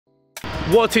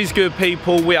What is good,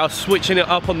 people? We are switching it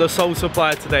up on the Sole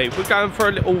Supplier today. We're going for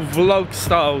a little vlog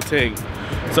style thing.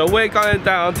 So we're going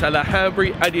down to the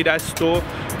Hanbury Adidas store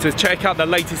to check out the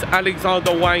latest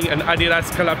Alexander Wang and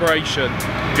Adidas collaboration.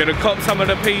 We're going to cop some of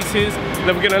the pieces,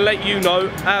 then we're going to let you know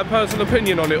our personal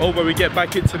opinion on it all when we get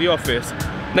back into the office.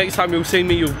 Next time you'll see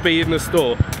me, you'll be in the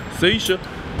store. See ya.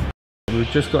 We've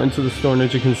just got into the store, and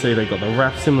as you can see, they've got the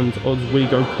Raf Simons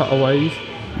Oswego cutaways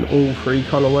in all three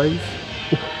colourways.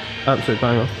 Absolute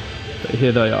banger. But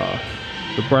here they are,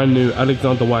 the brand new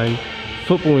Alexander Wang,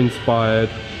 football inspired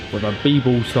with a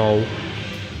BBALL sole.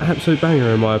 Absolute banger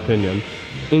in my opinion.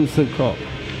 Instant cop.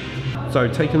 So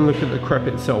taking a look at the crep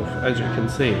itself, as you can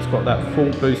see, it's got that full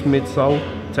boost midsole,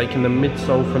 taking the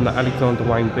midsole from the Alexander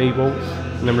Wang BBALL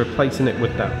and then replacing it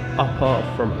with that upper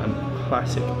from a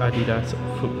classic Adidas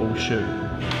football shoe.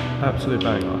 Absolute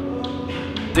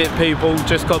banger. Dip, people,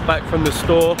 just got back from the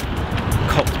store.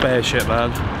 Copped bear shit,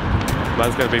 man.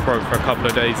 Man's gonna be broke for a couple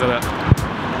of days, isn't it?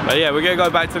 But yeah, we're gonna go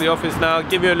back to the office now,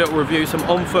 give you a little review, some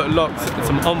on-foot looks,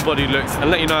 some on-body looks,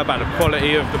 and let you know about the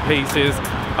quality of the pieces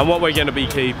and what we're gonna be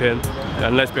keeping.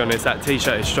 And let's be honest, that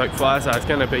t-shirt is stroke fire, so it's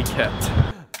gonna be kept.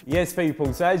 Yes,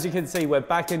 people, so as you can see, we're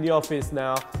back in the office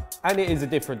now, and it is a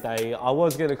different day. I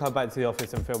was gonna come back to the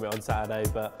office and film it on Saturday,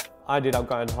 but I ended up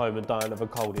going home and dying of a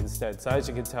cold instead. So as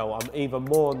you can tell, I'm even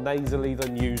more nasally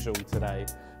than usual today.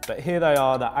 But here they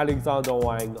are, the Alexander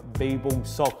Wang BBALL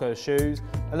Soccer shoes.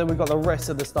 And then we've got the rest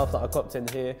of the stuff that I copped in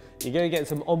here. You're gonna get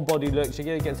some on-body looks, you're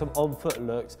gonna get some on-foot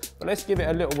looks. But let's give it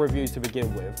a little review to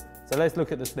begin with. So let's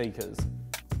look at the sneakers.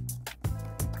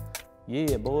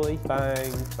 Yeah, boy,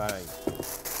 bang, bang.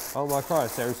 Oh my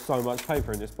Christ, there is so much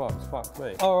paper in this box, fuck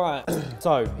me. All right,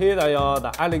 so here they are,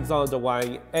 the Alexander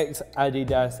Wang x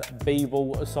Adidas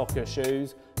BBALL Soccer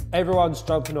shoes. Everyone's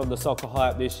jumping on the soccer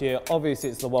hype this year. Obviously,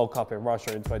 it's the World Cup in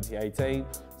Russia in 2018,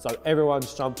 so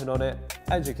everyone's jumping on it.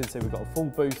 As you can see, we've got a full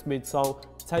boost midsole,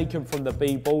 taken from the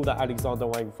BBALL that Alexander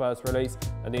Wang first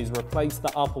released, and he's replaced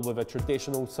the upper with a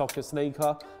traditional soccer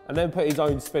sneaker, and then put his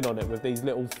own spin on it with these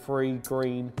little free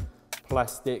green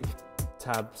plastic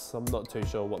tabs. I'm not too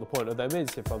sure what the point of them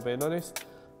is, if I'm being honest.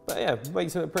 But yeah,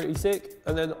 makes it pretty sick.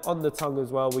 And then on the tongue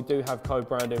as well, we do have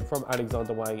co-branding from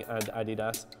Alexander Wang and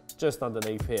Adidas just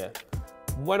underneath here.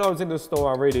 When I was in the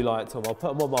store, I really liked them. I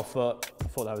put them on my foot. I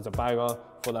thought that was a banger. I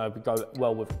thought that would go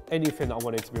well with anything that I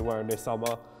wanted to be wearing this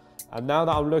summer. And now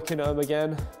that I'm looking at them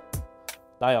again,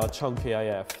 they are chunky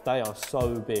AF. They are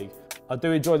so big. I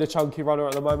do enjoy the chunky runner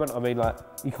at the moment. I mean, like,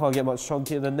 you can't get much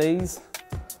chunkier than these,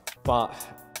 but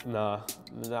nah,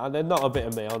 they're not a bit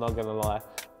of me, I'm not gonna lie.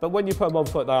 But when you put them on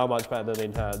foot, they are much better than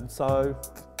in hand. So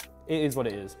it is what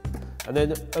it is. And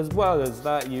then as well as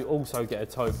that, you also get a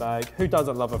tote bag. Who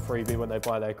doesn't love a freebie when they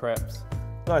buy their crepes?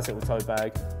 Nice little tote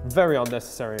bag. Very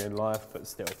unnecessary in life, but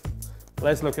still.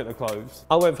 Let's look at the clothes.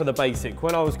 I went for the basic.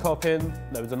 When I was copping,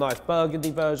 there was a nice burgundy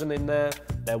version in there.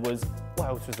 There was, what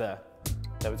else was there?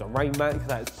 There was a rain mac,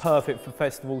 that's perfect for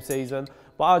festival season.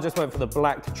 But I just went for the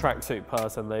black tracksuit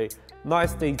personally.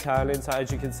 Nice detailing, so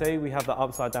as you can see, we have the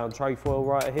upside down trefoil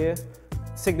right here.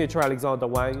 Signature Alexander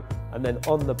Wang, and then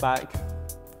on the back,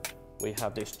 we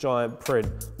have this giant print,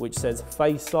 which says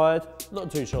face side.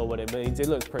 Not too sure what it means, it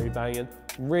looks pretty banging.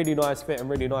 Really nice fit and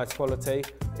really nice quality.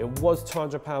 It was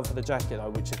 £200 for the jacket though,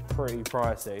 which is pretty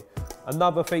pricey.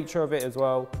 Another feature of it as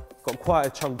well, got quite a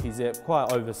chunky zip,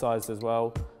 quite oversized as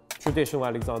well. Traditional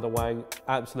Alexander Wang,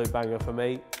 absolute banger for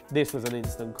me. This was an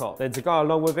instant cop. Then to go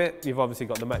along with it, you've obviously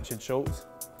got the matching shorts.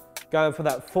 Going for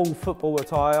that full football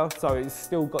attire, so it's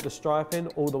still got the striping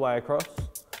all the way across.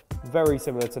 Very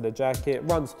similar to the jacket,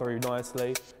 runs through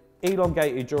nicely.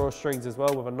 Elongated drawstrings as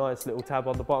well with a nice little tab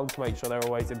on the bottom to make sure they're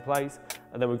always in place.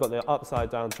 And then we've got the upside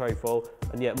down trefoil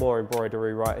and yet more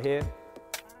embroidery right here.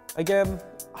 Again,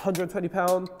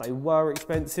 £120, they were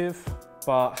expensive.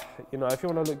 But, you know, if you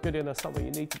want to look good in the summer, you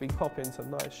need to be copping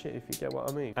some nice shit, if you get what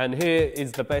I mean. And here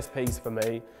is the best piece for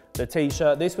me, the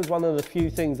t-shirt. This was one of the few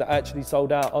things that actually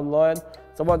sold out online.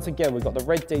 So once again, we've got the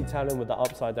red detailing with the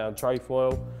upside down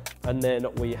trefoil, and then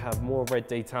we have more red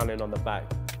detailing on the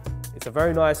back. It's a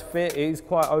very nice fit, it is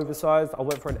quite oversized. I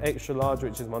went for an extra large,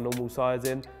 which is my normal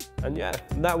sizing. And yeah,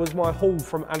 that was my haul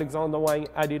from Alexander Wang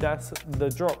Adidas,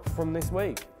 the drop from this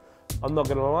week. I'm not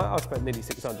gonna lie, I spent nearly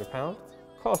 £600.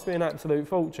 Cost me an absolute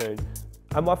fortune.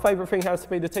 And my favourite thing has to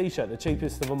be the t-shirt, the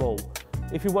cheapest of them all.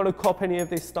 If you want to cop any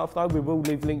of this stuff though, we will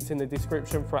leave links in the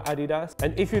description for Adidas.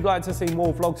 And if you'd like to see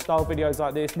more vlog style videos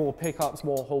like this, more pickups,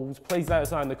 more hauls, please let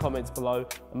us know in the comments below.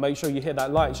 And make sure you hit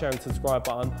that like, share and subscribe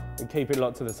button and keep it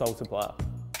locked to the Sole Supplier.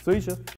 See ya.